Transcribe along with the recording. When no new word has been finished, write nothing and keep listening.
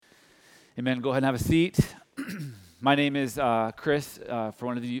Amen. Go ahead and have a seat. My name is Chris,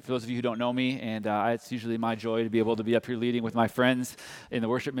 for those of you who don't know me, and it's usually my joy to be able to be up here leading with my friends in the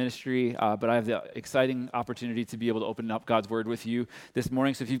worship ministry, but I have the exciting opportunity to be able to open up God's Word with you this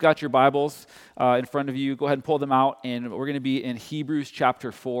morning. So if you've got your Bibles in front of you, go ahead and pull them out, and we're going to be in Hebrews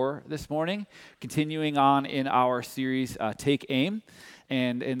chapter 4 this morning, continuing on in our series, Take Aim.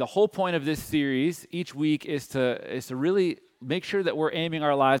 And the whole point of this series each week is to really make sure that we're aiming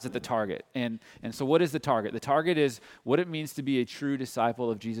our lives at the target. And so what is the target? The target is what it means to be a true disciple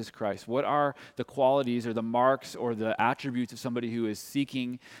of Jesus Christ. What are the qualities or the marks or the attributes of somebody who is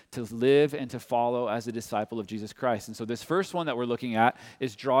seeking to live and to follow as a disciple of Jesus Christ? And so this first one that we're looking at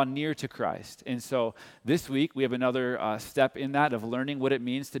is draw near to Christ. And so this week we have another step in that of learning what it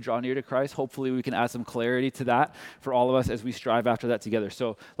means to draw near to Christ. Hopefully we can add some clarity to that for all of us as we strive after that together.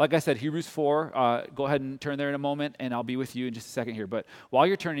 So like I said, Hebrews 4, go ahead and turn there in a moment and I'll be with you in just a second here. But while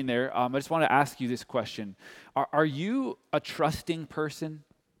you're turning there, I just want to ask you this question. Are you a trusting person?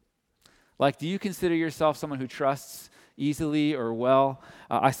 Like, do you consider yourself someone who trusts easily or well?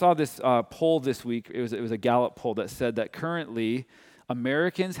 I saw this poll this week. It was a Gallup poll that said that currently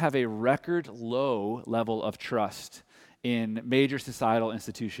Americans have a record low level of trust in major societal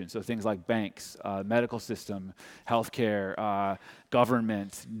institutions. So things like banks, medical system, healthcare,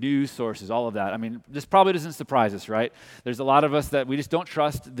 government, news sources, all of that. I mean, this probably doesn't surprise us, right? There's a lot of us that we just don't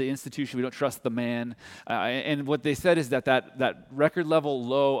trust the institution, we don't trust the man. And what they said is that record level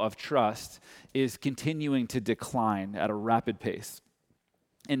low of trust is continuing to decline at a rapid pace.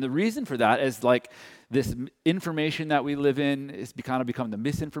 And the reason for that is like this information that we live in is kind of become the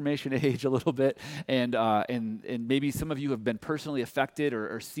misinformation age a little bit, and maybe some of you have been personally affected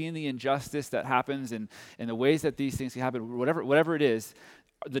or seen the injustice that happens and the ways that these things can happen. Whatever it is,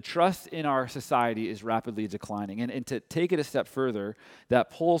 the trust in our society is rapidly declining. And to take it a step further,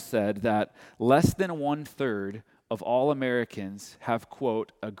 that poll said that less than 1/3 of all Americans have,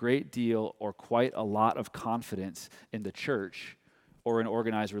 quote, a great deal or quite a lot of confidence in the church or an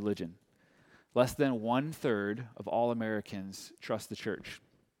organized religion. Less than 1/3 of all Americans trust the church.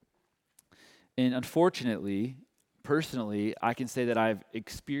 And unfortunately, personally, I can say that I've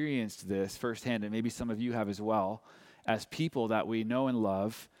experienced this firsthand, and maybe some of you have as well, as people that we know and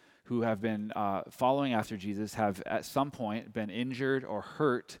love who have been following after Jesus have at some point been injured or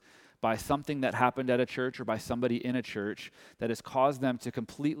hurt by something that happened at a church or by somebody in a church that has caused them to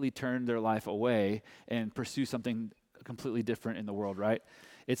completely turn their life away and pursue something completely different in the world, right?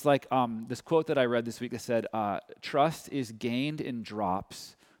 It's like this quote that I read this week that said, trust is gained in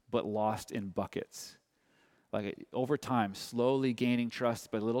drops, but lost in buckets. Like over time, slowly gaining trust,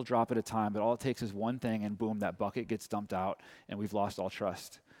 but a little drop at a time, but all it takes is one thing and boom, that bucket gets dumped out and we've lost all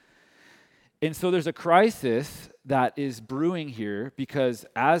trust. And so there's a crisis that is brewing here because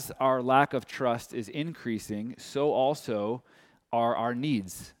as our lack of trust is increasing, so also are our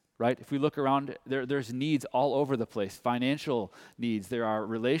needs. Right? If we look around, there's needs all over the place. Financial needs, there are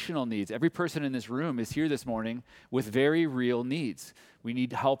relational needs. Every person in this room is here this morning with very real needs. We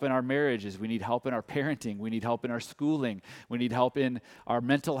need help in our marriages. We need help in our parenting. We need help in our schooling. We need help in our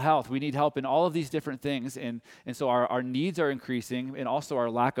mental health. We need help in all of these different things. And so our needs are increasing, and also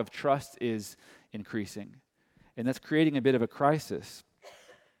our lack of trust is increasing. And that's creating a bit of a crisis.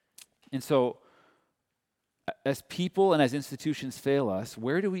 And so as people and as institutions fail us,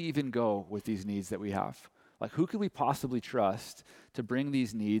 where do we even go with these needs that we have? Like, who could we possibly trust to bring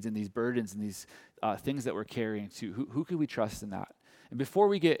these needs and these burdens and these things that we're carrying to? Who could we trust in that? And before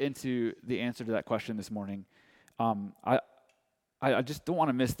we get into the answer to that question this morning, I just don't want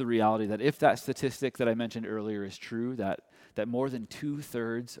to miss the reality that if that statistic that I mentioned earlier is true, that more than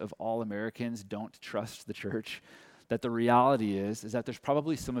 2/3 of all Americans don't trust the church, that the reality is that there's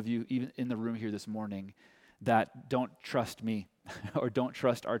probably some of you even in the room here this morning that don't trust me or don't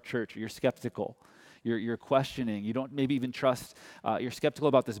trust our church. You're skeptical. You're questioning. You don't maybe even trust. You're skeptical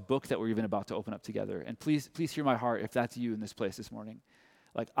about this book that we're even about to open up together. And please hear my heart if that's you in this place this morning.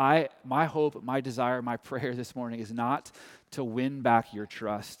 Like my hope, my desire, my prayer this morning is not to win back your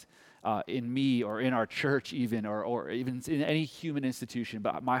trust in me or in our church even or even in any human institution.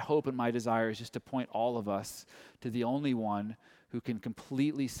 But my hope and my desire is just to point all of us to the only one who can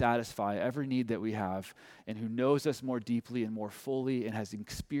completely satisfy every need that we have and who knows us more deeply and more fully and has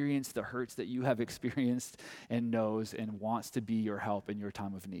experienced the hurts that you have experienced and knows and wants to be your help in your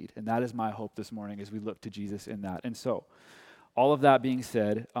time of need. And that is my hope this morning as we look to Jesus in that. And so, all of that being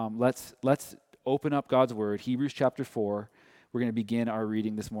said, let's open up God's Word, Hebrews chapter 4. We're going to begin our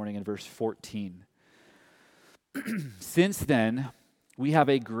reading this morning in verse 14. Since then, we have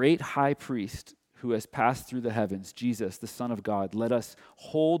a great high priest who has passed through the heavens, Jesus, the Son of God, let us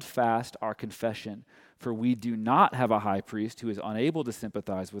hold fast our confession. For we do not have a high priest who is unable to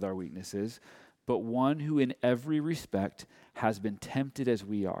sympathize with our weaknesses, but one who in every respect has been tempted as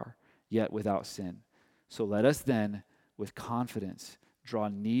we are, yet without sin. So let us then, with confidence, draw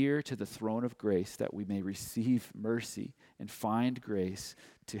near to the throne of grace that we may receive mercy and find grace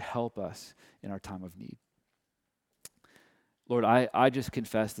to help us in our time of need. Lord, I just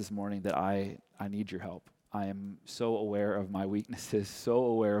confess this morning that I need your help. I am so aware of my weaknesses, so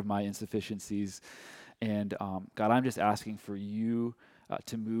aware of my insufficiencies. And God, I'm just asking for you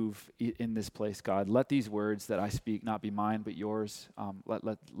to move in this place, God. Let these words that I speak not be mine, but yours.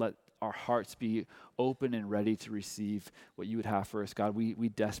 Let our hearts be open and ready to receive what you would have for us, God. We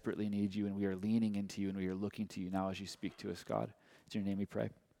desperately need you, and we are leaning into you, and we are looking to you now as you speak to us, God. It's in your name we pray.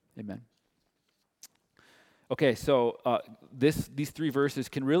 Amen. Okay, so these three verses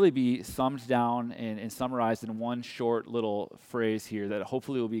can really be summed down and summarized in one short little phrase here that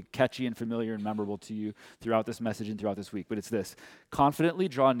hopefully will be catchy and familiar and memorable to you throughout this message and throughout this week. But it's this: confidently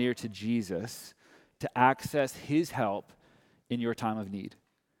draw near to Jesus to access his help in your time of need.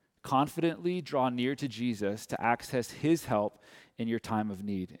 Confidently draw near to Jesus to access his help in your time of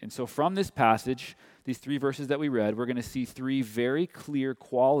need. And so from this passage, these three verses that we read, we're going to see three very clear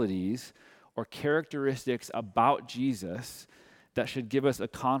qualities or characteristics about Jesus that should give us a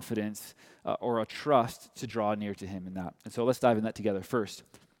confidence or a trust to draw near to him in that. And so let's dive in that together. First,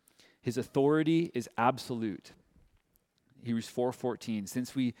 his authority is absolute. Hebrews 4:14,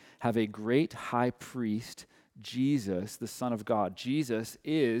 since we have a great high priest, Jesus, the Son of God. Jesus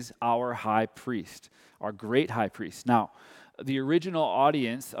is our high priest, our great high priest. Now, the original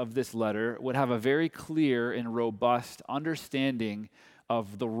audience of this letter would have a very clear and robust understanding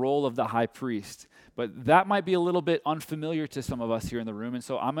of the role of the high priest. But that might be a little bit unfamiliar to some of us here in the room. And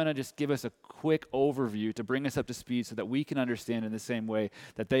so I'm going to just give us a quick overview to bring us up to speed so that we can understand in the same way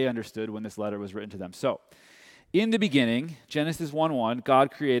that they understood when this letter was written to them. So, in the beginning, Genesis 1:1,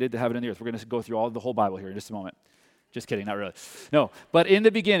 God created the heaven and the earth. We're going to go through the whole Bible here in just a moment. Just kidding, not really. No, but in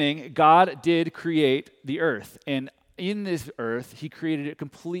the beginning, God did create the earth. And in this earth, he created it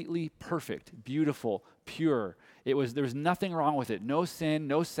completely perfect, beautiful, pure. There was nothing wrong with it. No sin,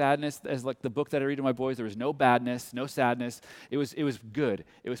 no sadness. As like the book that I read to my boys, there was no badness, no sadness. It was good.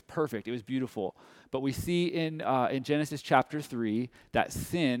 It was perfect. It was beautiful. But we see in Genesis chapter 3 that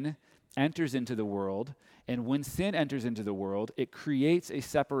sin enters into the world. And when sin enters into the world, it creates a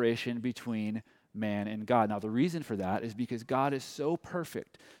separation between man and God. Now, the reason for that is because God is so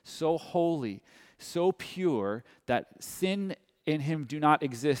perfect, so holy, so pure that sin in him do not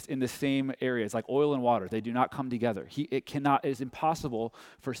exist in the same areas, like oil and water. They do not come together. It is impossible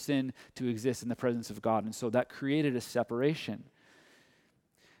for sin to exist in the presence of God. And so that created a separation.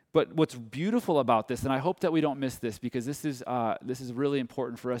 But what's beautiful about this, and I hope that we don't miss this because this is really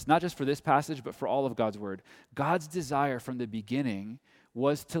important for us, not just for this passage, but for all of God's word. God's desire from the beginning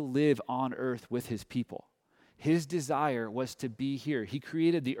was to live on earth with his people. His desire was to be here. He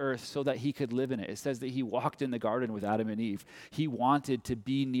created the earth so that he could live in it. It says that he walked in the garden with Adam and Eve. He wanted to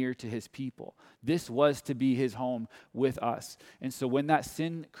be near to his people. This was to be his home with us. And so when that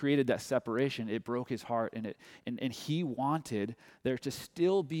sin created that separation, it broke his heart, and he wanted there to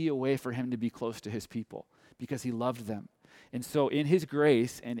still be a way for him to be close to his people because he loved them. And so in his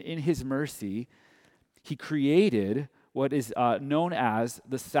grace and in his mercy, he created what is known as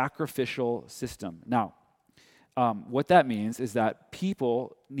the sacrificial system. Now, what that means is that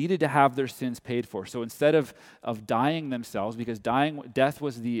people needed to have their sins paid for. So instead of dying themselves, because death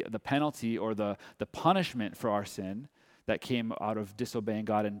was the penalty or the punishment for our sin that came out of disobeying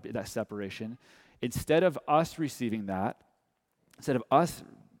God and that separation, instead of us receiving that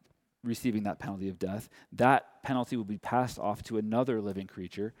penalty of death, that penalty would be passed off to another living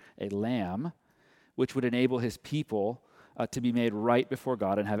creature, a lamb, which would enable his people to be made right before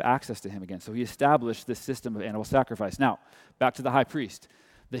God and have access to him again. So he established this system of animal sacrifice. Now, back to the high priest.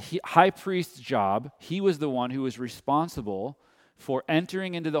 The high priest's job, he was the one who was responsible for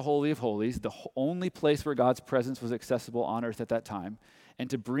entering into the Holy of Holies, the only place where God's presence was accessible on earth at that time, and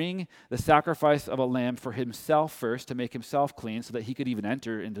to bring the sacrifice of a lamb for himself first, to make himself clean so that he could even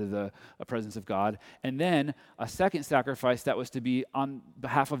enter into the presence of God, and then a second sacrifice that was to be on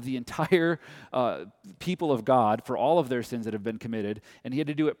behalf of the entire people of God for all of their sins that have been committed, and he had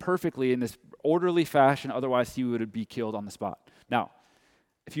to do it perfectly in this orderly fashion, otherwise he would be killed on the spot. Now,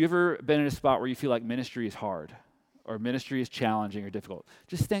 if you've ever been in a spot where you feel like ministry is hard, or ministry is challenging or difficult,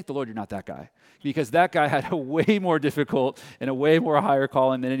 just thank the Lord you're not that guy. Because that guy had a way more difficult and a way more higher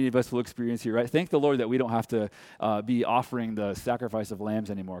calling than any of us will experience here, right? Thank the Lord that we don't have to be offering the sacrifice of lambs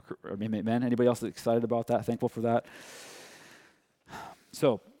anymore. Amen? Anybody else excited about that? Thankful for that?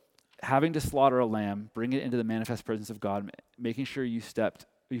 So, having to slaughter a lamb, bring it into the manifest presence of God, making sure you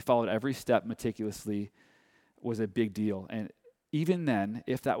followed every step meticulously was a big deal. And even then,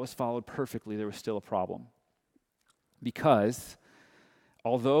 if that was followed perfectly, there was still a problem. Because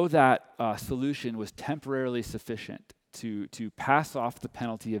although that solution was temporarily sufficient to pass off the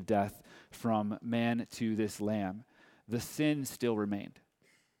penalty of death from man to this lamb, the sin still remained.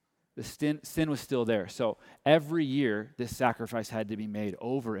 The sin was still there. So every year, this sacrifice had to be made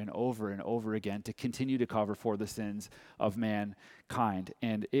over and over and over again to continue to cover for the sins of mankind.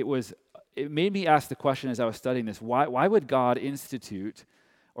 And it made me ask the question as I was studying this, why would God institute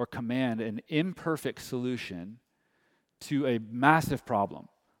or command an imperfect solution to a massive problem?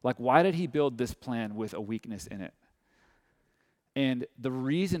 Like, why did he build this plan with a weakness in it? And the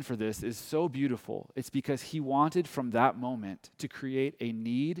reason for this is so beautiful. It's because he wanted from that moment to create a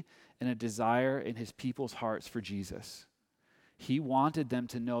need and a desire in his people's hearts for Jesus. He wanted them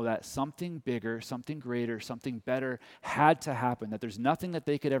to know that something bigger, something greater, something better had to happen, that there's nothing that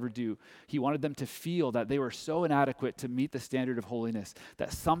they could ever do. He wanted them to feel that they were so inadequate to meet the standard of holiness,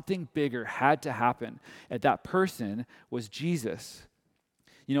 that something bigger had to happen, and that person was Jesus.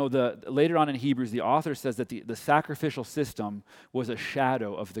 You know, later on in Hebrews, the author says that the sacrificial system was a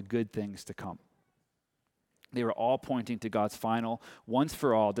shadow of the good things to come. They were all pointing to God's final,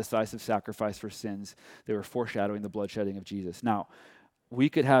 once-for-all, decisive sacrifice for sins. They were foreshadowing the bloodshedding of Jesus. Now, we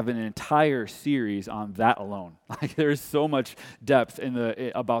could have an entire series on that alone. Like, there's so much depth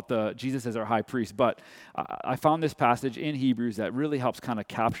about Jesus as our high priest. But I found this passage in Hebrews that really helps kind of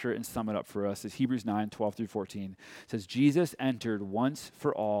capture it and sum it up for us. It's Hebrews 9:12-14. It says, Jesus entered once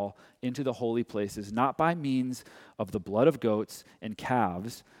for all into the holy places, not by means of the blood of goats and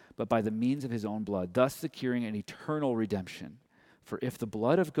calves, but by the means of his own blood, thus securing an eternal redemption. For if the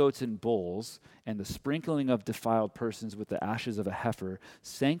blood of goats and bulls and the sprinkling of defiled persons with the ashes of a heifer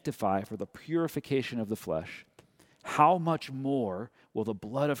sanctify for the purification of the flesh, how much more will the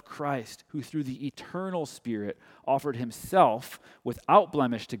blood of Christ, who through the eternal Spirit offered himself without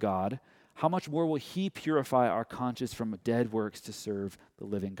blemish to God, how much more will he purify our conscience from dead works to serve the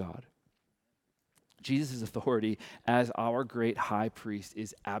living God? Jesus' authority as our great high priest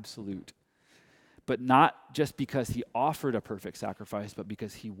is absolute. But not just because he offered a perfect sacrifice, but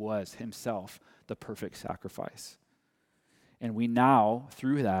because he was himself the perfect sacrifice. And we now,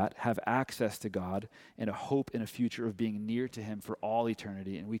 through that, have access to God and a hope in a future of being near to him for all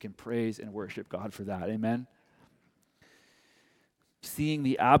eternity. And we can praise and worship God for that. Amen? Seeing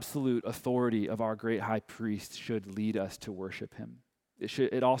the absolute authority of our great high priest should lead us to worship him.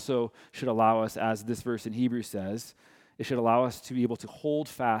 It also should allow us, as this verse in Hebrews says, it should allow us to be able to hold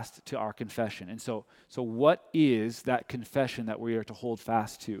fast to our confession. And so what is that confession that we are to hold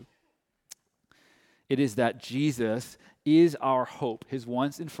fast to? It is that Jesus is our hope. His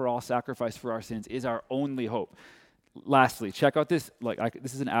once and for all sacrifice for our sins is our only hope. Lastly, check out this.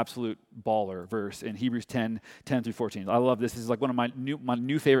 This is an absolute baller verse in Hebrews 10:10-14. I love this. This is like one of my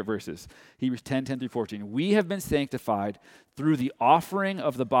new favorite verses. Hebrews 10:10-14. We have been sanctified through the offering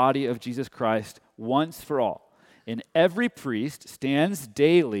of the body of Jesus Christ once for all. And every priest stands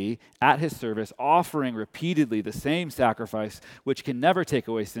daily at his service, offering repeatedly the same sacrifice, which can never take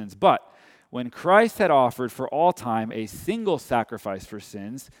away sins. But when Christ had offered for all time a single sacrifice for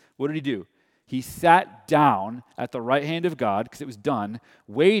sins, what did he do? He sat down at the right hand of God, because it was done,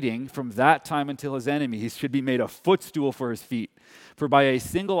 waiting from that time until his enemies should be made a footstool for his feet. For by a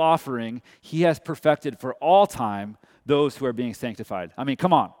single offering, he has perfected for all time those who are being sanctified. I mean,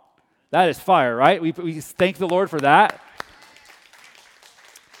 come on. That is fire, right? We thank the Lord for that.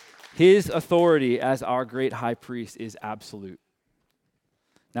 His authority as our great high priest is absolute.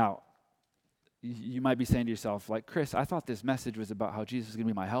 Now, you might be saying to yourself, like, Chris, I thought this message was about how Jesus is going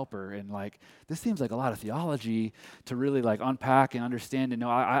to be my helper, and like, this seems like a lot of theology to really like unpack and understand and know.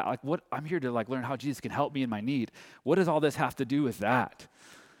 I'm here to like learn how Jesus can help me in my need. What does all this have to do with that?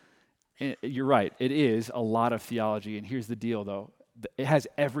 And you're right, it is a lot of theology, and here's the deal, though. It has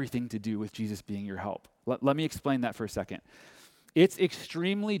everything to do with Jesus being your help. Let me explain that for a second. It's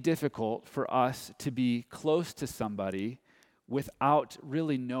extremely difficult for us to be close to somebody without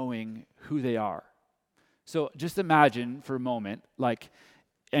really knowing who they are. So just imagine for a moment, like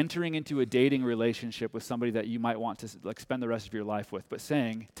entering into a dating relationship with somebody that you might want to like spend the rest of your life with, but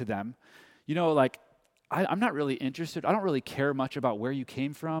saying to them, you know, like, I'm not really interested. I don't really care much about where you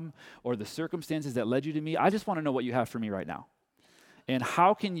came from or the circumstances that led you to me. I just want to know what you have for me right now. And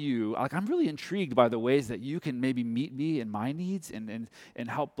how can you, like, I'm really intrigued by the ways that you can maybe meet me and my needs and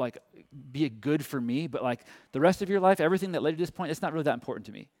help, like, be a good for me. But, like, the rest of your life, everything that led you to this point, it's not really that important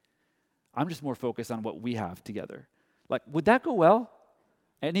to me. I'm just more focused on what we have together. Like, would that go well?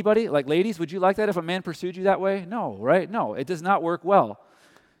 Anybody? Like, ladies, would you like that if a man pursued you that way? No, right? No, it does not work well.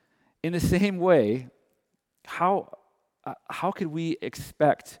 In the same way, how could we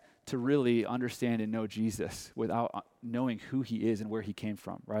expect to really understand and know Jesus without knowing who he is and where he came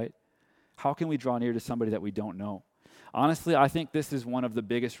from, right? How can we draw near to somebody that we don't know? Honestly, I think this is one of the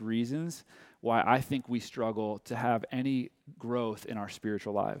biggest reasons why I think we struggle to have any growth in our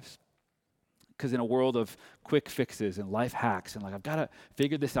spiritual lives. Because in a world of quick fixes and life hacks and, like, I've got to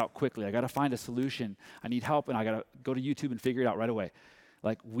figure this out quickly, I got to find a solution, I need help, and I got to go to YouTube and figure it out right away.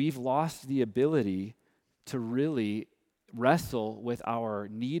 Like, we've lost the ability to really wrestle with our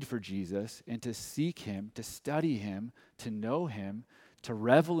need for Jesus and to seek him, to study him, to know him, to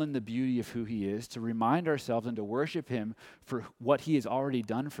revel in the beauty of who he is, to remind ourselves and to worship him for what he has already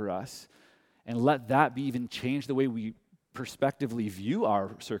done for us, and let that be even change the way we prospectively view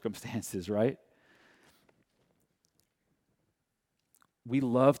our circumstances, right? We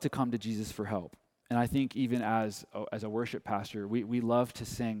love to come to Jesus for help. And I think even as a worship pastor, we love to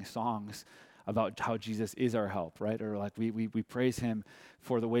sing songs about how Jesus is our help, right? Or, like, we praise him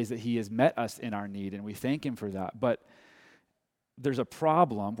for the ways that he has met us in our need, and we thank him for that. But there's a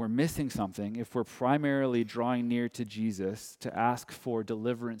problem, we're missing something if we're primarily drawing near to Jesus to ask for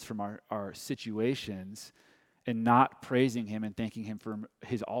deliverance from our situations and not praising him and thanking him for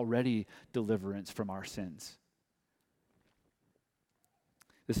his already deliverance from our sins.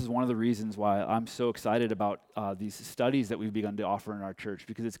 This is one of the reasons why I'm so excited about these studies that we've begun to offer in our church,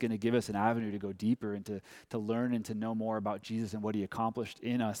 because it's going to give us an avenue to go deeper and to learn and to know more about Jesus and what he accomplished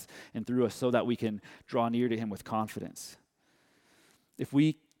in us and through us so that we can draw near to him with confidence. If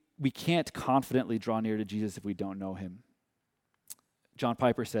we can't confidently draw near to Jesus if we don't know him. John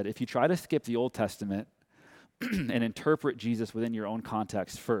Piper said, if you try to skip the Old Testament and interpret Jesus within your own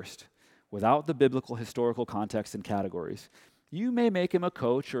context first, without the biblical historical context and categories, you may make him a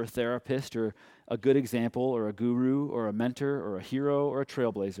coach or a therapist or a good example or a guru or a mentor or a hero or a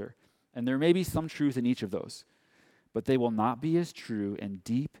trailblazer. And there may be some truth in each of those, but they will not be as true and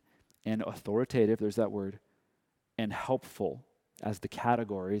deep and authoritative, there's that word, and helpful as the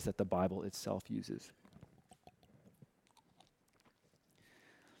categories that the Bible itself uses.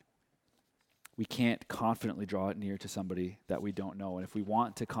 We can't confidently draw near to somebody that we don't know. And if we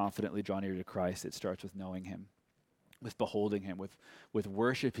want to confidently draw near to Christ, it starts with knowing him, with beholding him, with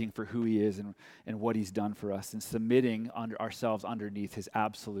worshiping for who he is and what he's done for us, and submitting ourselves underneath his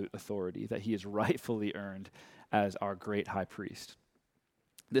absolute authority that he has rightfully earned as our great high priest.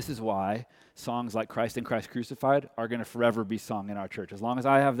 This is why songs like Christ and Christ Crucified are going to forever be sung in our church. As long as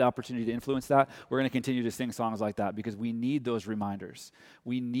I have the opportunity to influence that, we're going to continue to sing songs like that because we need those reminders.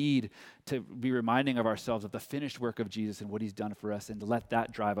 We need to be reminding of ourselves of the finished work of Jesus and what he's done for us, and to let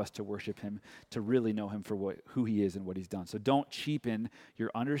that drive us to worship him, to really know him for who he is and what he's done. So don't cheapen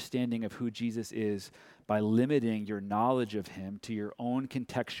your understanding of who Jesus is by limiting your knowledge of him to your own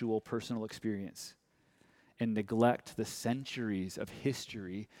contextual personal experience, and neglect the centuries of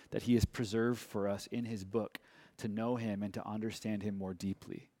history that he has preserved for us in his book to know him and to understand him more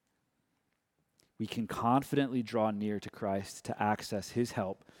deeply. We can confidently draw near to Christ to access his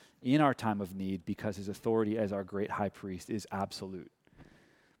help in our time of need because his authority as our great high priest is absolute.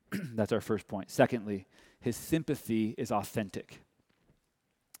 That's our first point. Secondly, his sympathy is authentic.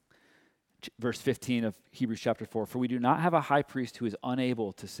 Verse 15 of Hebrews chapter 4, for we do not have a high priest who is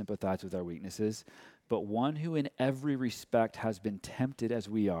unable to sympathize with our weaknesses, but one who in every respect has been tempted as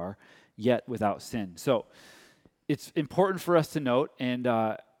we are, yet without sin. So it's important for us to note, and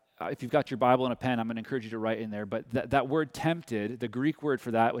if you've got your Bible and a pen, I'm going to encourage you to write in there, but that word tempted, the Greek word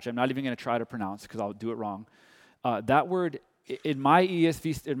for that, which I'm not even going to try to pronounce because I'll do it wrong, that word, in my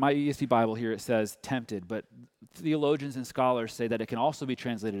ESV Bible here, it says tempted, but theologians and scholars say that it can also be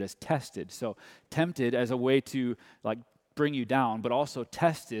translated as tested. So tempted as a way to, like, bring you down, but also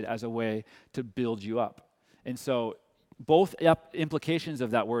tested as a way to build you up. And so both implications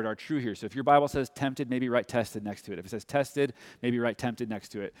of that word are true here. So if your Bible says tempted, maybe write tested next to it. If it says tested, maybe write tempted next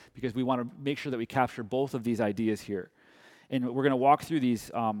to it, because we want to make sure that we capture both of these ideas here. And we're going to walk through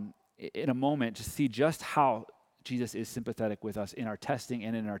these in a moment to see just how Jesus is sympathetic with us in our testing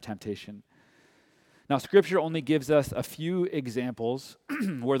and in our temptation. Now, Scripture only gives us a few examples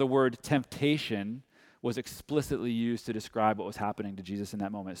where the word temptation was explicitly used to describe what was happening to Jesus in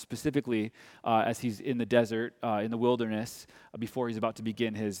that moment, specifically as he's in the desert, in the wilderness, before he's about to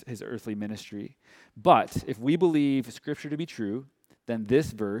begin his earthly ministry. But if we believe Scripture to be true, then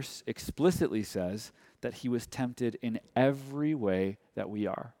this verse explicitly says that he was tempted in every way that we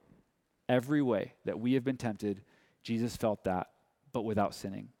are. Every way that we have been tempted, Jesus felt that, but without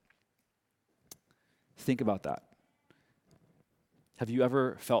sinning. Think about that. Have you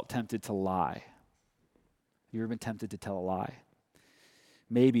ever felt tempted to lie? Have you ever been tempted to tell a lie?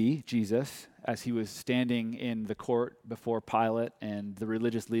 Maybe Jesus, as he was standing in the court before Pilate and the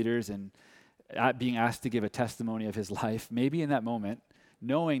religious leaders and being asked to give a testimony of his life, maybe in that moment,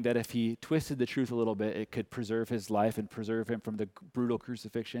 knowing that if he twisted the truth a little bit, it could preserve his life and preserve him from the brutal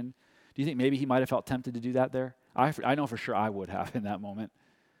crucifixion. Do you think maybe he might have felt tempted to do that there? I know for sure I would have in that moment,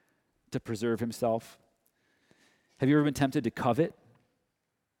 to preserve himself. Have you ever been tempted to covet,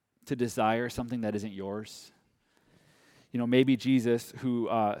 to desire something that isn't yours? You know, maybe Jesus, who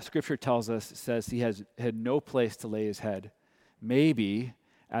Scripture tells us says he had no place to lay his head. Maybe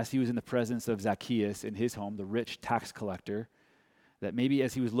as he was in the presence of Zacchaeus in his home, the rich tax collector, that maybe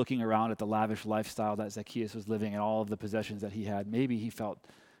as he was looking around at the lavish lifestyle that Zacchaeus was living and all of the possessions that he had, maybe he felt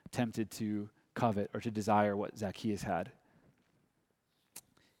tempted to covet or to desire what Zacchaeus had.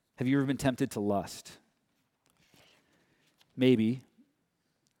 Have you ever been tempted to lust? Maybe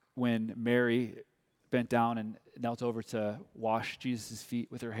when Mary bent down and knelt over to wash Jesus' feet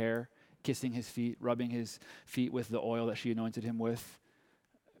with her hair, kissing his feet, rubbing his feet with the oil that she anointed him with,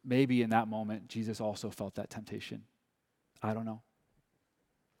 maybe in that moment, Jesus also felt that temptation. I don't know.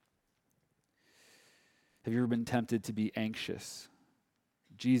 Have you ever been tempted to be anxious?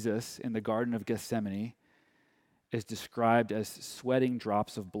 Jesus, in the Garden of Gethsemane, is described as sweating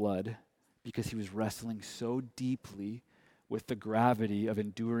drops of blood because he was wrestling so deeply with the gravity of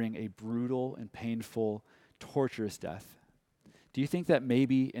enduring a brutal and painful, torturous death. Do you think that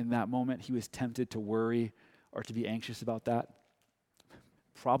maybe in that moment he was tempted to worry or to be anxious about that?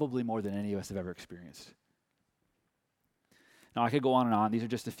 Probably more than any of us have ever experienced. Now, I could go on and on. These are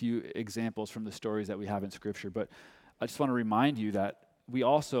just a few examples from the stories that we have in Scripture, but I just want to remind you that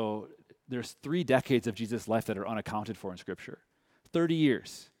there's 3 decades of Jesus' life that are unaccounted for in Scripture. 30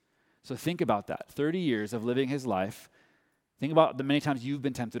 years. So think about that. 30 years of living his life. Think about the many times you've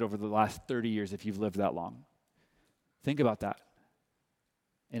been tempted over the last 30 years if you've lived that long. Think about that.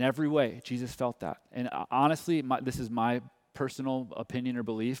 In every way, Jesus felt that. And honestly, this is my personal opinion or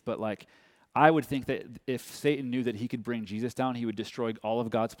belief, but I would think that if Satan knew that he could bring Jesus down, he would destroy all of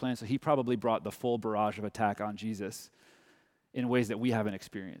God's plans. So he probably brought the full barrage of attack on Jesus in ways that we haven't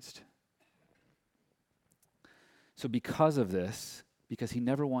experienced. So because of this, because he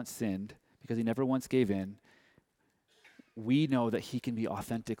never once sinned, because he never once gave in, we know that he can be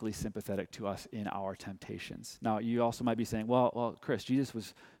authentically sympathetic to us in our temptations. Now, you also might be saying, well, Chris, Jesus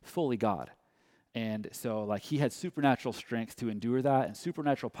was fully God. And so he had supernatural strength to endure that and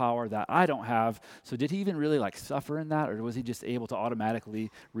supernatural power that I don't have. So did he even really suffer in that, or was he just able to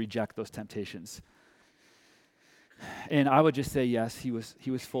automatically reject those temptations? And I would just say, yes, he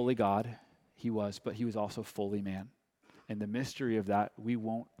was fully God. But he was also fully man. And the mystery of that, we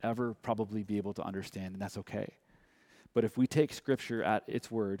won't ever probably be able to understand, and that's okay. But if we take Scripture at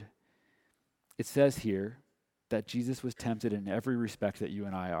its word, it says here that Jesus was tempted in every respect that you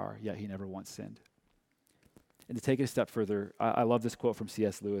and I are, yet he never once sinned. And to take it a step further, I love this quote from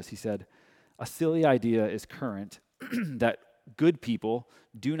C.S. Lewis. He said, "A silly idea is current that good people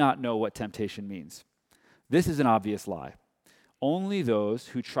do not know what temptation means. This is an obvious lie. Only those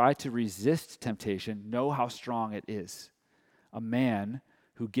who try to resist temptation know how strong it is. A man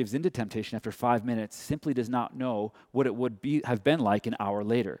who gives into temptation after 5 minutes simply does not know what it would have been like an hour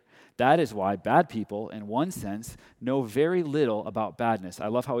later. That is why bad people, in one sense, know very little about badness." I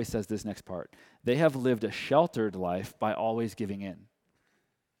love how he says this next part. "They have lived a sheltered life by always giving in."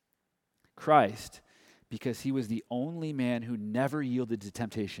 Christ, because he was the only man who never yielded to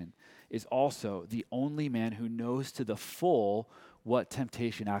temptation, is also the only man who knows to the full what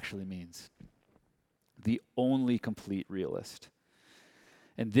temptation actually means. The only complete realist.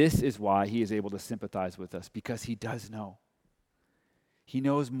 And this is why he is able to sympathize with us, because he does know. He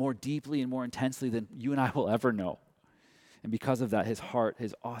knows more deeply and more intensely than you and I will ever know. And because of that, his heart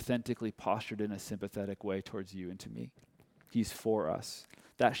is authentically postured in a sympathetic way towards you and to me. He's for us.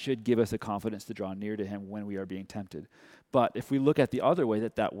 that should give us a confidence to draw near to him when we are being tempted. But if we look at the other way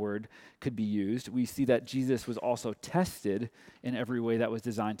that that word could be used, we see that Jesus was also tested in every way that was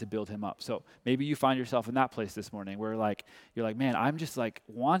designed to build him up. So maybe you find yourself in that place this morning where you're like, man, I'm just like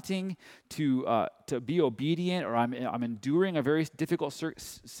wanting to be obedient, or I'm enduring a very difficult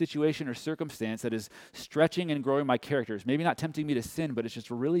situation or circumstance that is stretching and growing my characters. Maybe not tempting me to sin, but it's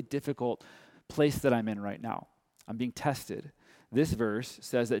just a really difficult place that I'm in right now. I'm being tested. This verse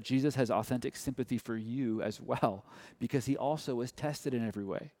says that Jesus has authentic sympathy for you as well, because he also was tested in every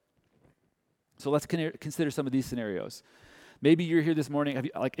way. So let's consider some of these scenarios. Maybe you're here this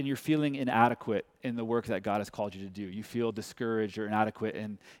morning and you're feeling inadequate in the work that God has called you to do. You feel discouraged or inadequate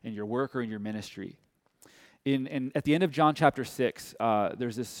in your work or in your ministry. At the end of John chapter 6,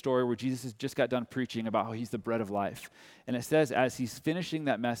 there's this story where Jesus has just got done preaching about how he's the bread of life. And it says, as he's finishing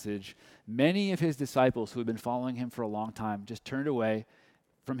that message, many of his disciples who had been following him for a long time just turned away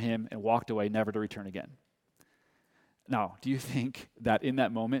from him and walked away, never to return again. Now, do you think that in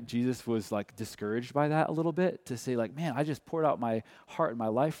that moment, Jesus was like discouraged by that a little bit, to say like, man, I just poured out my heart and my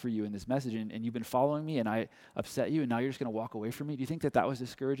life for you in this message, and you've been following me, and I upset you, and now you're just going to walk away from me? Do you think that was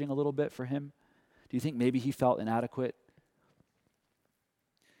discouraging a little bit for him? Do you think maybe he felt inadequate?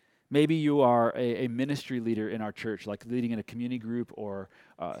 Maybe you are a ministry leader in our church, like leading in a community group or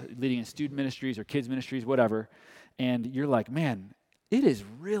leading in student ministries or kids ministries, whatever, and you're like, man, it is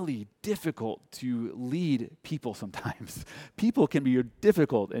really difficult to lead people sometimes. People can be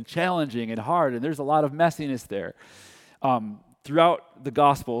difficult and challenging and hard, and there's a lot of messiness there. Throughout the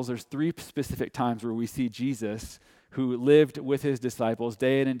Gospels, there's 3 specific times where we see Jesus, who lived with his disciples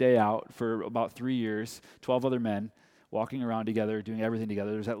day in and day out for about 3 years, 12 other men, walking around together, doing everything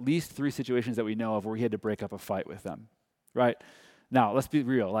together. There's at least 3 situations that we know of where he had to break up a fight with them, right? Now, let's be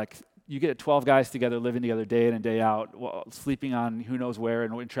real. Like, you get 12 guys together, living together day in and day out, sleeping on who knows where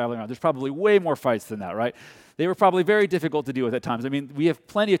and traveling around. There's probably way more fights than that, right? They were probably very difficult to deal with at times. I mean, we have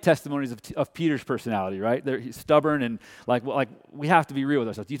plenty of testimonies of Peter's personality, right? He's stubborn and like we have to be real with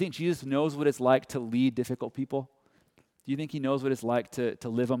ourselves. Do you think Jesus knows what it's like to lead difficult people? Do you think he knows what it's like to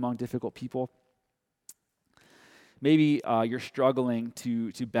live among difficult people? Maybe you're struggling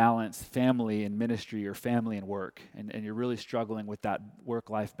to balance family and ministry, or family and work, and you're really struggling with that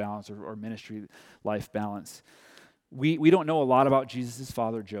work-life balance or ministry life balance. We don't know a lot about Jesus'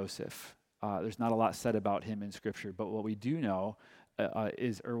 father, Joseph. There's not a lot said about him in Scripture, but what we do know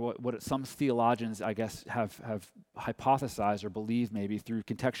what some theologians, I guess, have hypothesized or believed maybe through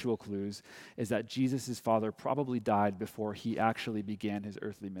contextual clues, is that Jesus' father probably died before he actually began his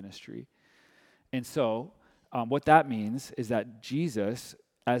earthly ministry. And so what that means is that Jesus,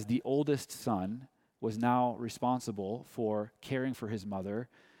 as the oldest son, was now responsible for caring for his mother,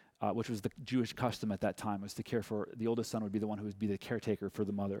 which was the Jewish custom at that time, was to care for, the oldest son would be the one who would be the caretaker for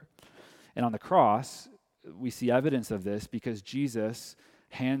the mother. And on the cross, we see evidence of this because Jesus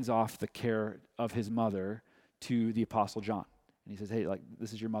hands off the care of his mother to the Apostle John. And he says, hey, like,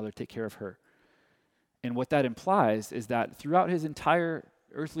 this is your mother, take care of her. And what that implies is that throughout his entire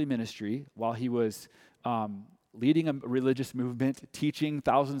earthly ministry, while he was leading a religious movement, teaching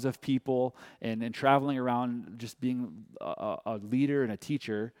thousands of people, and traveling around just being a leader and a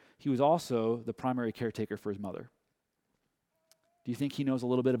teacher, he was also the primary caretaker for his mother. Do you think he knows a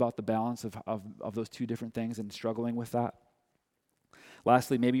little bit about the balance of those 2 different things and struggling with that?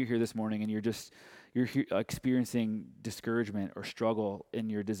 Lastly, maybe you're here this morning and you're experiencing discouragement or struggle in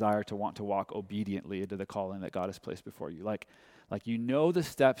your desire to want to walk obediently into the calling that God has placed before you. Like you know the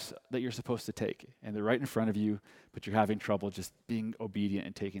steps that you're supposed to take, and they're right in front of you, but you're having trouble just being obedient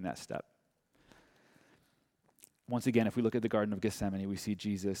and taking that step. Once again, if we look at the Garden of Gethsemane, we see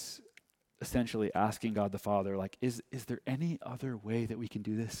Jesus essentially asking God the Father, like, is there any other way that we can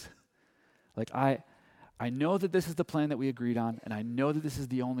do this? Like, I know that this is the plan that we agreed on, and I know that this is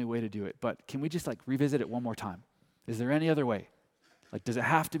the only way to do it, but can we just like revisit it one more time? Is there any other way? Like, does it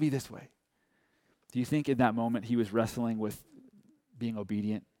have to be this way? Do you think in that moment he was wrestling with being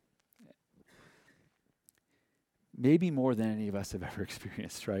obedient? Maybe more than any of us have ever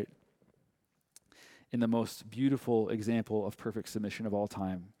experienced, right? In the most beautiful example of perfect submission of all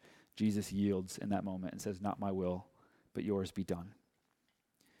time, Jesus yields in that moment and says, not my will, but yours be done.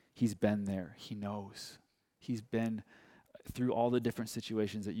 He's been there. He knows. He's been through all the different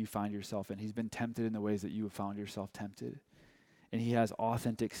situations that you find yourself in. He's been tempted in the ways that you have found yourself tempted. And he has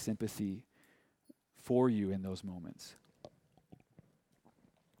authentic sympathy for you in those moments.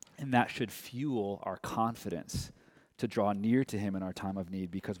 And that should fuel our confidence to draw near to him in our time of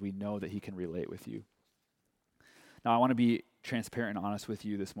need, because we know that he can relate with you. Now, I want to be transparent and honest with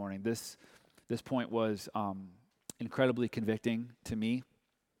you this morning. This point was incredibly convicting to me.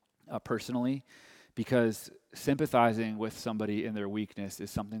 personally, because sympathizing with somebody in their weakness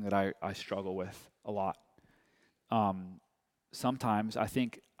is something that I struggle with a lot. Um, Sometimes I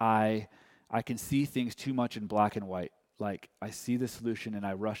think I can see things too much in black and white. Like I see the solution and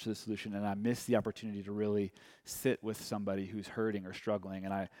I rush to the solution and I miss the opportunity to really sit with somebody who's hurting or struggling,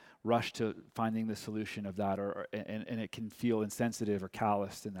 and I rush to finding the solution of that, and it can feel insensitive or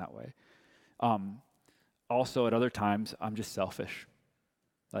calloused in that way. Um, Also, at other times, I'm just selfish.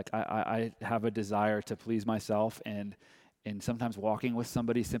 Like I have a desire to please myself, and sometimes walking with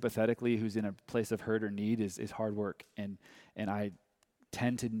somebody sympathetically who's in a place of hurt or need is hard work, and I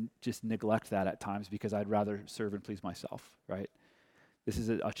tend to just neglect that at times because I'd rather serve and please myself, right? This is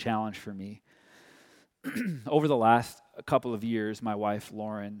a challenge for me. Over the last couple of years, my wife,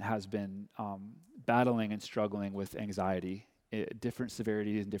 Lauren, has been battling and struggling with anxiety, different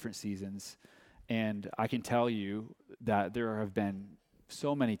severities and different seasons. And I can tell you that there have been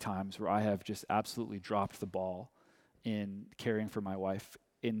so many times where I have just absolutely dropped the ball in caring for my wife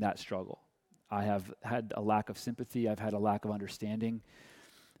in that struggle. I have had a lack of sympathy. I've had a lack of understanding.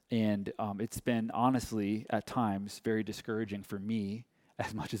 And it's been, honestly, at times, very discouraging for me,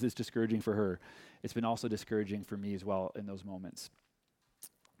 as much as it's discouraging for her. It's been also discouraging for me as well in those moments.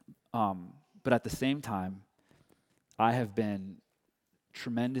 But at the same time, I have been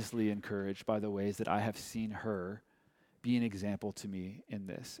tremendously encouraged by the ways that I have seen her be an example to me in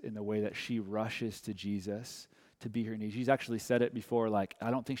this, in the way that she rushes to Jesus to be her need. She's actually said it before, like, I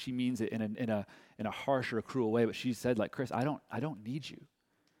don't think she means it in a harsh or a cruel way, but she said, like, Chris, I don't need you.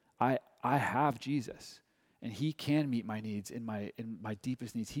 I have Jesus, and he can meet my needs in my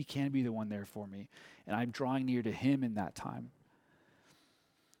deepest needs. He can be the one there for me, and I'm drawing near to him in that time.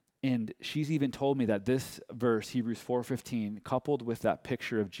 And she's even told me that this verse, Hebrews 4:15, coupled with that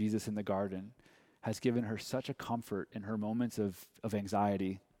picture of Jesus in the garden, has given her such a comfort in her moments of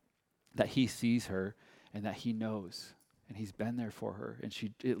anxiety, that he sees her and that he knows, and he's been there for her, and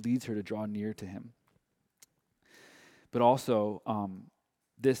it leads her to draw near to him. But also,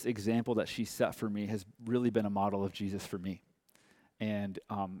 this example that she set for me has really been a model of Jesus for me. And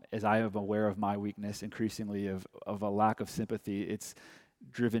as I am aware of my weakness, increasingly of a lack of sympathy, it's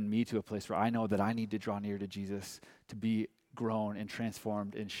driven me to a place where I know that I need to draw near to Jesus to be grown and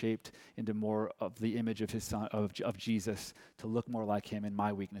transformed and shaped into more of the image of his son, of Jesus, to look more like him in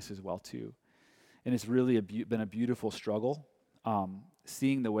my weakness as well too. And it's really been a beautiful struggle,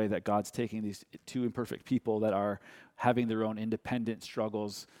 seeing the way that God's taking these two imperfect people that are having their own independent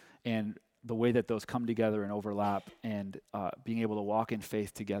struggles, and the way that those come together and overlap, and being able to walk in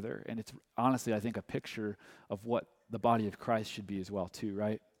faith together. And it's honestly, I think, a picture of what the body of Christ should be as well too,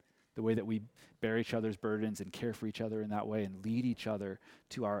 right? The way that we bear each other's burdens and care for each other in that way and lead each other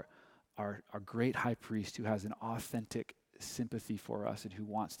to our great high priest who has an authentic sympathy for us and who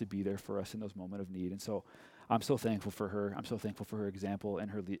wants to be there for us in those moments of need. And so I'm so thankful for her. I'm so thankful for her example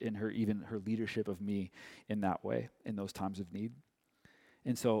and her leadership of me in that way, in those times of need.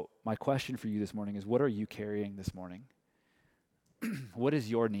 And so my question for you this morning is, what are you carrying this morning? What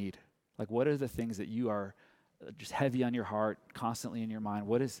is your need? Like, what are the things that you are just heavy on your heart, constantly in your mind?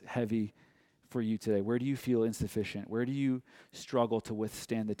 What is heavy for you today? Where do you feel insufficient? Where do you struggle to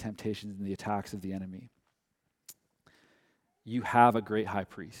withstand the temptations and the attacks of the enemy? You have a great high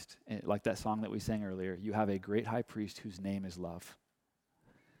priest. Like that song that we sang earlier, you have a great high priest whose name is love.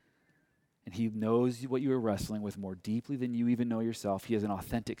 And he knows what you are wrestling with more deeply than you even know yourself. He has an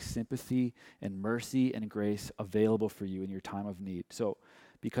authentic sympathy and mercy and grace available for you in your time of need. So,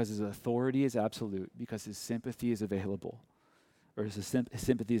 because his authority is absolute, because his sympathy is available, or his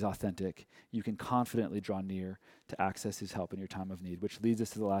sympathy is authentic, you can confidently draw near to access his help in your time of need, which leads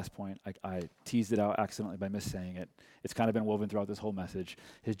us to the last point. I teased it out accidentally by missaying it. It's kind of been woven throughout this whole message.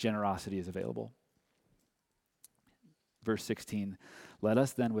 His generosity is available. Verse 16, let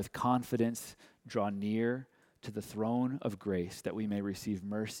us then with confidence draw near to the throne of grace, that we may receive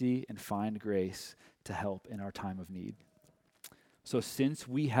mercy and find grace to help in our time of need. So since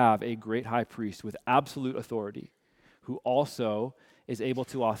we have a great high priest with absolute authority, who also is able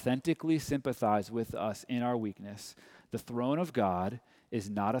to authentically sympathize with us in our weakness, the throne of God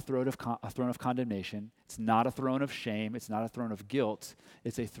is not a throne of condemnation. It's not a throne of shame. It's not a throne of guilt.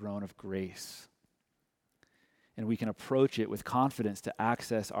 It's a throne of grace. And we can approach it with confidence to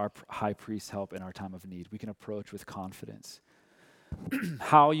access our high priest's help in our time of need. We can approach with confidence.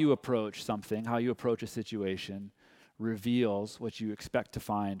 How you approach something, how you approach a situation, reveals what you expect to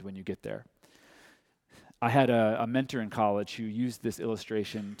find when you get there. I had a mentor in college who used this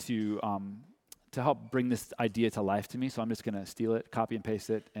illustration to help bring this idea to life to me. So I'm just going to steal it, copy and paste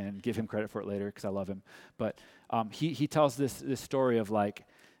it, and give him credit for it later because I love him. But he tells this story of, like,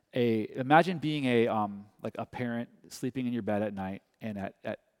 Imagine being like a parent sleeping in your bed at night, and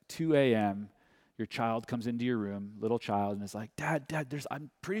at 2 a.m., your child comes into your room, little child, and is like, Dad, I'm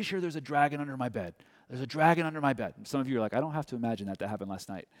pretty sure there's a dragon under my bed. There's a dragon under my bed. And some of you are like, I don't have to imagine that happened last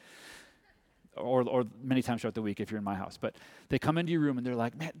night. Or many times throughout the week if you're in my house. But they come into your room and they're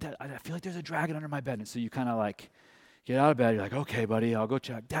like, man, Dad, I feel like there's a dragon under my bed. And so you kind of like get out of bed. You're like, okay, buddy, I'll go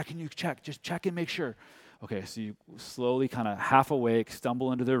check. Dad, can you check? Just check and make sure. Okay, so you slowly kind of half awake,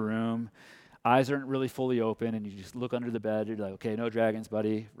 stumble into their room. Eyes aren't really fully open, and you just look under the bed. You're like, okay, no dragons,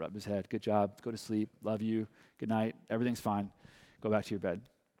 buddy. Rub his head. Good job. Go to sleep. Love you. Good night. Everything's fine. Go back to your bed.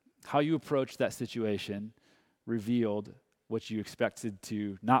 How you approach that situation revealed what you expected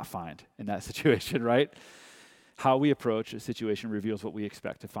to not find in that situation, right? How we approach a situation reveals what we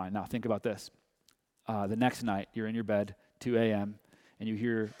expect to find. Now, think about this. The next night, you're in your bed, 2 a.m., and you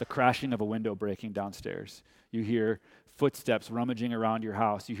hear the crashing of a window breaking downstairs. You hear footsteps rummaging around your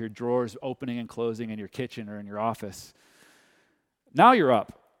house. You hear drawers opening and closing in your kitchen or in your office. Now you're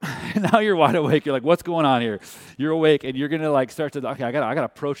up. Now you're wide awake. You're like, what's going on here? You're awake, and you're going to like start to, okay, I got to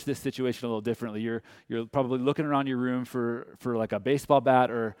approach this situation a little differently. You're probably looking around your room for like a baseball bat,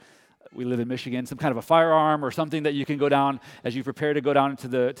 or we live in Michigan, some kind of a firearm or something that you can go down as you prepare to go down into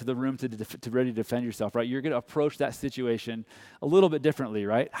the room to ready to defend yourself, right? You're going to approach that situation a little bit differently,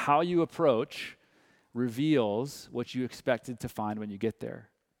 right? How you approach reveals what you expected to find when you get there.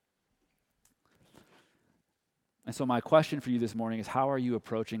 And so my question for you this morning is, how are you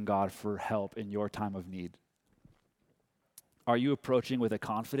approaching God for help in your time of need? Are you approaching with a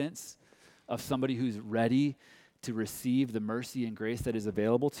confidence of somebody who's ready to receive the mercy and grace that is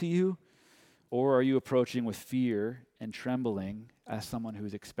available to you? Or are you approaching with fear and trembling as someone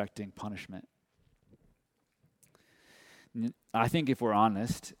who's expecting punishment? I think if we're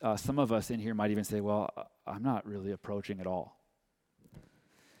honest, some of us in here might even say, well, I'm not really approaching at all.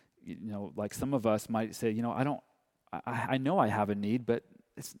 You know, like some of us might say, you know, I know I have a need, but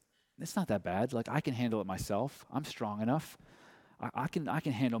it's not that bad. Like I can handle it myself. I'm strong enough. I can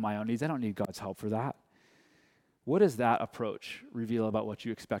handle my own needs. I don't need God's help for that. What does that approach reveal about what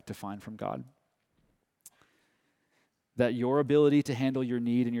you expect to find from God? That your ability to handle your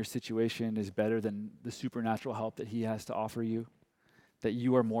need and your situation is better than the supernatural help that He has to offer you? That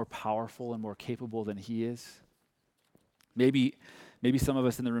you are more powerful and more capable than He is? Maybe some of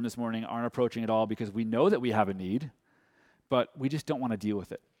us in the room this morning aren't approaching it all because we know that we have a need, but we just don't want to deal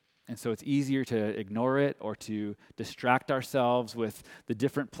with it. And so it's easier to ignore it or to distract ourselves with the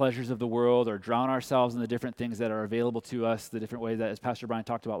different pleasures of the world or drown ourselves in the different things that are available to us, the different ways that, as Pastor Brian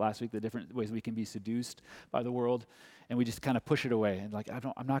talked about last week, the different ways we can be seduced by the world, and we just kind of push it away and like,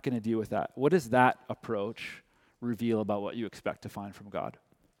 I'm not going to deal with that. What does that approach reveal about what you expect to find from God?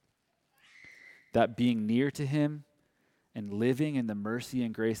 That being near to Him and living in the mercy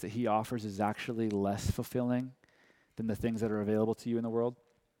and grace that He offers is actually less fulfilling than the things that are available to you in the world?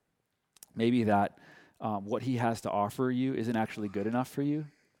 Maybe that what He has to offer you isn't actually good enough for you.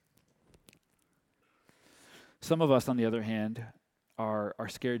 Some of us, on the other hand, are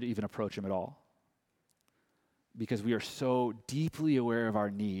scared to even approach Him at all because we are so deeply aware of our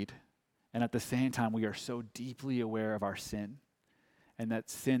need, and at the same time, we are so deeply aware of our sin, and that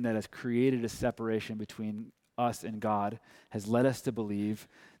sin that has created a separation between us and God has led us to believe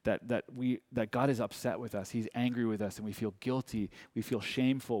that God is upset with us. He's angry with us, and we feel guilty. We feel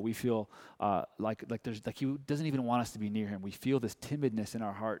shameful. We feel like He doesn't even want us to be near Him. We feel this timidness in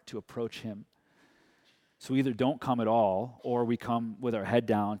our heart to approach Him. So we either don't come at all, or we come with our head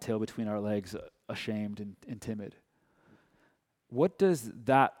down, tail between our legs, ashamed and timid. What does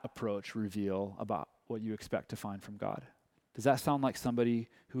that approach reveal about what you expect to find from God? Does that sound like somebody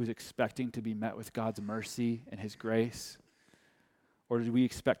who is expecting to be met with God's mercy and His grace? Or do we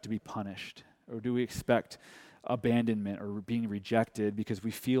expect to be punished? Or do we expect abandonment or being rejected because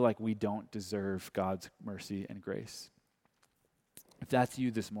we feel like we don't deserve God's mercy and grace? If that's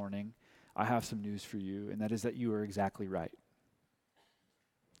you this morning, I have some news for you, and that is that you are exactly right.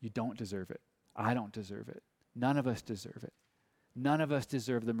 You don't deserve it. I don't deserve it. None of us deserve it. None of us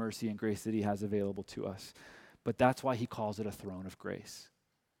deserve the mercy and grace that He has available to us. But that's why He calls it a throne of grace.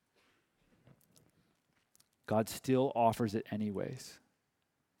 God still offers it anyways.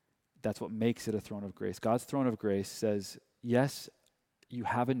 That's what makes it a throne of grace. God's throne of grace says, yes, you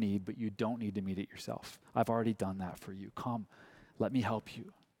have a need, but you don't need to meet it yourself. I've already done that for you. Come, let me help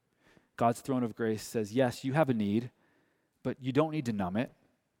you. God's throne of grace says, yes, you have a need, but you don't need to numb it.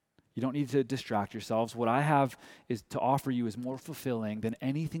 You don't need to distract yourselves. What I have is to offer you is more fulfilling than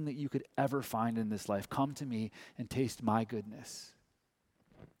anything that you could ever find in this life. Come to me and taste my goodness.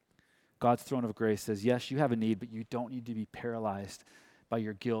 God's throne of grace says, yes, you have a need, but you don't need to be paralyzed by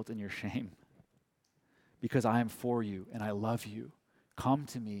your guilt and your shame, because I am for you and I love you. Come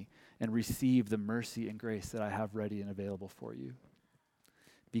to me and receive the mercy and grace that I have ready and available for you.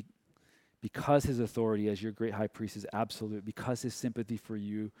 Because his authority as your great high priest is absolute, because his sympathy for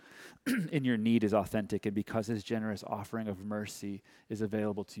you in your need is authentic, and because his generous offering of mercy is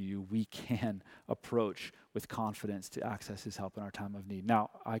available to you, we can approach with confidence to access his help in our time of need.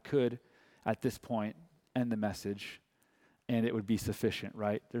 Now, I could, at this point, end the message, and it would be sufficient,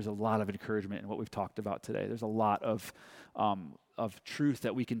 right? There's a lot of encouragement in what we've talked about today. There's a lot of truth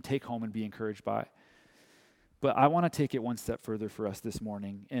that we can take home and be encouraged by. But I want to take it one step further for us this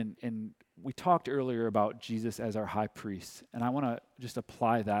morning. And we talked earlier about Jesus as our high priest. And I want to just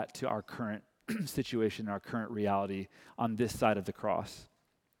apply that to our current situation, our current reality on this side of the cross.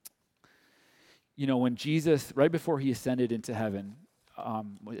 You know, when Jesus, right before he ascended into heaven,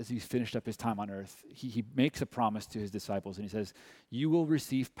 as he finished up his time on earth, he makes a promise to his disciples. And he says, you will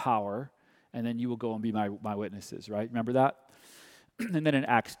receive power, and then you will go and be my witnesses, right? Remember that? And then in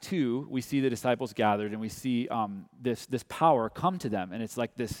Acts 2, we see the disciples gathered, and we see this power come to them. And it's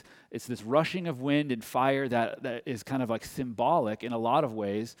like this rushing of wind and fire that is kind of like symbolic in a lot of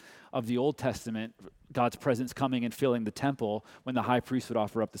ways of the Old Testament, God's presence coming and filling the temple when the high priest would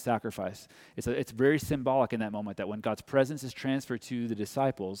offer up the sacrifice. It's very symbolic in that moment that when God's presence is transferred to the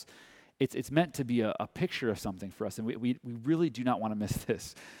disciples, it's meant to be a picture of something for us. And we really do not want to miss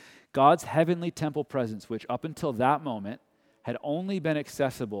this. God's heavenly temple presence, which up until that moment had only been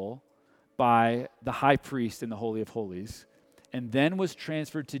accessible by the high priest in the Holy of Holies, and then was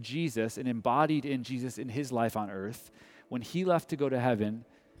transferred to Jesus and embodied in Jesus in his life on earth. When he left to go to heaven,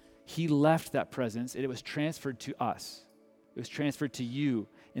 he left that presence, and it was transferred to us. It was transferred to you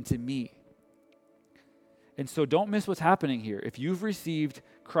and to me. And so don't miss what's happening here. If you've received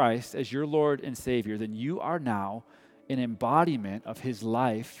Christ as your Lord and Savior, then you are now an embodiment of his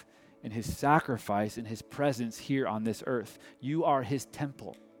life and his sacrifice and his presence here on this earth. You are his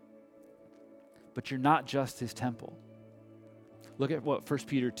temple. But you're not just his temple. Look at what 1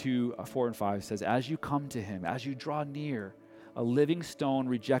 Peter 2, 4 and 5 says. As you come to him, as you draw near, a living stone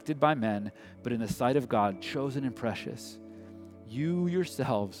rejected by men, but in the sight of God, chosen and precious, you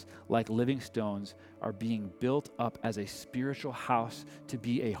yourselves, like living stones, are being built up as a spiritual house to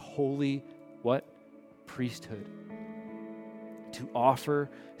be a holy, what? Priesthood. To offer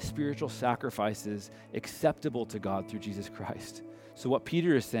spiritual sacrifices acceptable to God through Jesus Christ. So what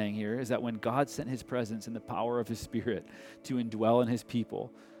Peter is saying here is that when God sent his presence in the power of his Spirit to indwell in his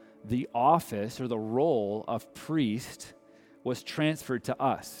people, the office or the role of priest was transferred to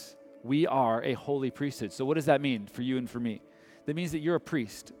us. We are a holy priesthood. So what does that mean for you and for me? That means that you're a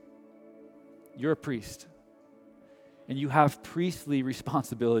priest. You're a priest. And you have priestly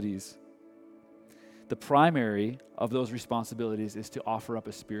responsibilities. The primary of those responsibilities is to offer up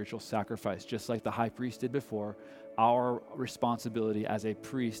a spiritual sacrifice, just like the high priest did before. Our responsibility as a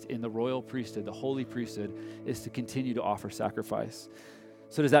priest in the royal priesthood, the holy priesthood, is to continue to offer sacrifice.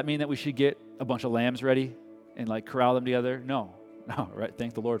 So does that mean that we should get a bunch of lambs ready and like corral them together? No, right?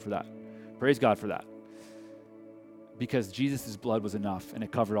 Thank the Lord for that. Praise God for that. Because Jesus' blood was enough and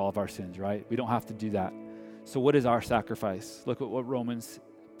it covered all of our sins, right? We don't have to do that. So what is our sacrifice? Look at what Romans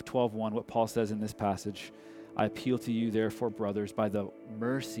 12:1, what Paul says in this passage. I appeal to you, therefore, brothers, by the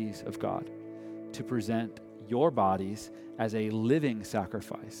mercies of God, to present your bodies as a living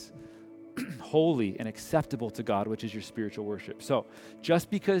sacrifice, holy and acceptable to God, which is your spiritual worship. So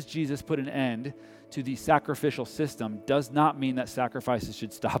just because Jesus put an end to the sacrificial system does not mean that sacrifices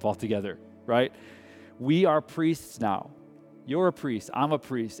should stop altogether, right? We are priests now. You're a priest, I'm a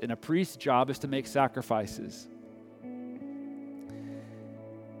priest, and a priest's job is to make sacrifices.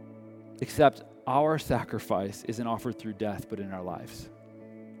 Except our sacrifice isn't offered through death, but in our lives.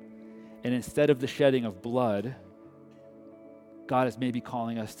 And instead of the shedding of blood, God is maybe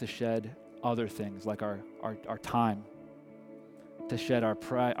calling us to shed other things like our time, to shed our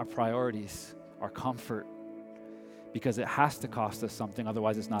priorities, our comfort, because it has to cost us something,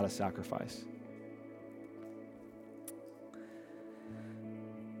 otherwise it's not a sacrifice.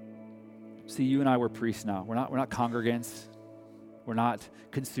 See, you and I, we're priests now. We're not congregants. We're not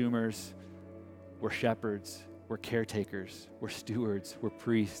consumers. We're shepherds. We're caretakers. We're stewards. We're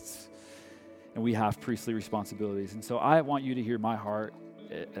priests. And we have priestly responsibilities. And so I want you to hear my heart,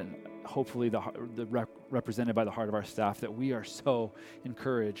 and hopefully represented by the heart of our staff, that we are so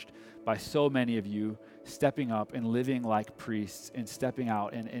encouraged by so many of you stepping up and living like priests and stepping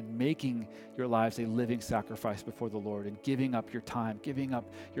out and making your lives a living sacrifice before the Lord and giving up your time, giving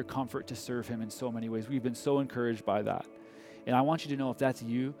up your comfort to serve him in so many ways. We've been so encouraged by that. And I want you to know, if that's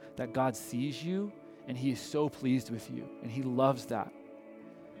you, that God sees you and he is so pleased with you and he loves that.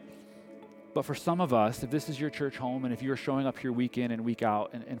 But for some of us, if this is your church home and if you're showing up here week in and week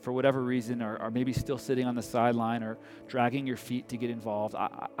out and for whatever reason or maybe still sitting on the sideline or dragging your feet to get involved,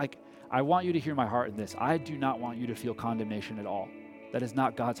 I want you to hear my heart in this. I do not want you to feel condemnation at all. That is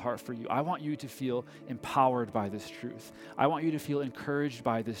not God's heart for you. I want you to feel empowered by this truth. I want you to feel encouraged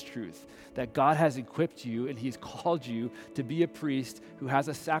by this truth, that God has equipped you and he's called you to be a priest who has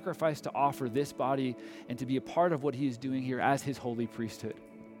a sacrifice to offer this body and to be a part of what he is doing here as his holy priesthood.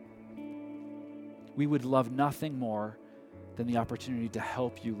 We would love nothing more than the opportunity to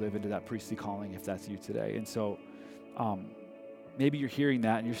help you live into that priestly calling if that's you today. And so maybe you're hearing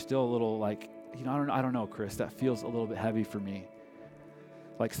that and you're still a little like, I don't know, Chris, that feels a little bit heavy for me.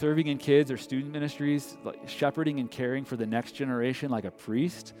 Like serving in kids or student ministries, like shepherding and caring for the next generation like a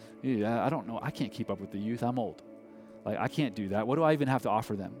priest. Yeah, I don't know. I can't keep up with the youth. I'm old. Like I can't do that. What do I even have to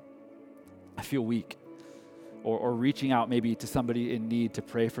offer them? I feel weak. Or reaching out maybe to somebody in need to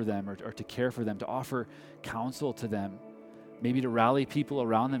pray for them or to care for them, to offer counsel to them, maybe to rally people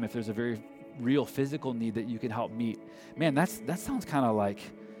around them if there's a very real physical need that you can help meet. Man, that sounds kind of like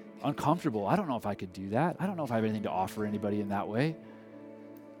uncomfortable. I don't know if I could do that. I don't know if I have anything to offer anybody in that way.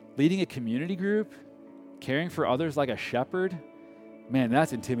 Leading a community group, caring for others like a shepherd, man,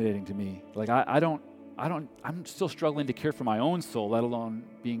 that's intimidating to me. Like I'm still struggling to care for my own soul, let alone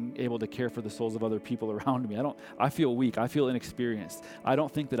being able to care for the souls of other people around me. I feel weak. I feel inexperienced. I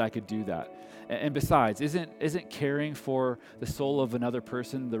don't think that I could do that. And besides, isn't caring for the soul of another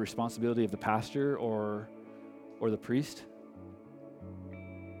person the responsibility of the pastor or the priest?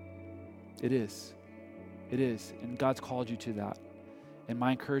 It is. It is. And God's called you to that. And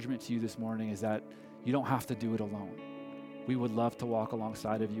my encouragement to you this morning is that you don't have to do it alone. We would love to walk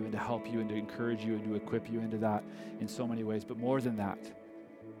alongside of you and to help you and to encourage you and to equip you into that in so many ways. But more than that,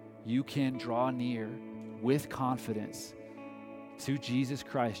 you can draw near with confidence to Jesus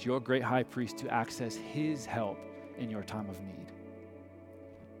Christ, your great high priest, to access his help in your time of need.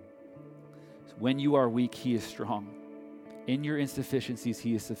 So when you are weak, he is strong. In your insufficiencies,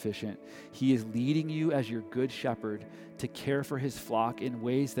 he is sufficient. He is leading you as your good shepherd to care for his flock in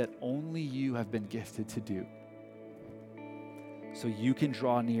ways that only you have been gifted to do. So you can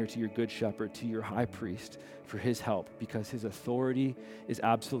draw near to your good shepherd, to your high priest for his help because his authority is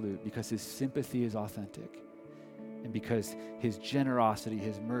absolute, because his sympathy is authentic, and because his generosity,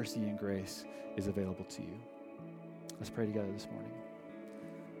 his mercy and grace is available to you. Let's pray together this morning.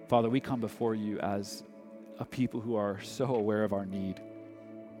 Father, we come before you as a people who are so aware of our need.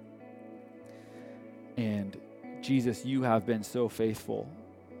 And Jesus, you have been so faithful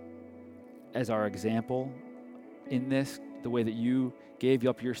as our example in this, the way that you gave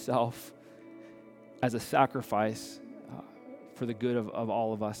up yourself as a sacrifice for the good of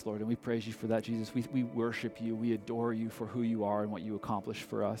all of us, Lord. And we praise you for that, Jesus. We worship you. We adore you for who you are and what you accomplished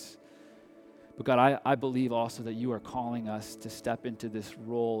for us. But God, I believe also that you are calling us to step into this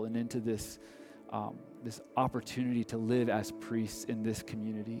role and into this opportunity to live as priests in this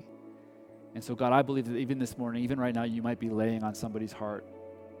community. And so, God, I believe that even this morning, even right now, you might be laying on somebody's heart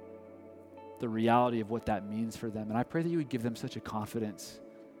the reality of what that means for them. And I pray that you would give them such a confidence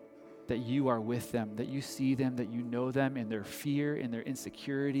that you are with them, that you see them, that you know them in their fear, in their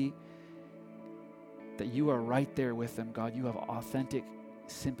insecurity, that you are right there with them, God. You have authentic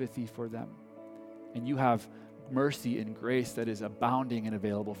sympathy for them. And you have mercy and grace that is abounding and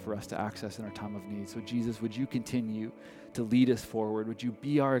available for us to access in our time of need. So Jesus, would you continue to lead us forward? Would you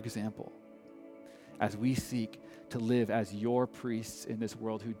be our example as we seek to live as your priests in this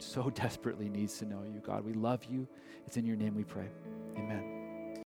world who so desperately needs to know you, God? We love you. It's in your name we pray. Amen.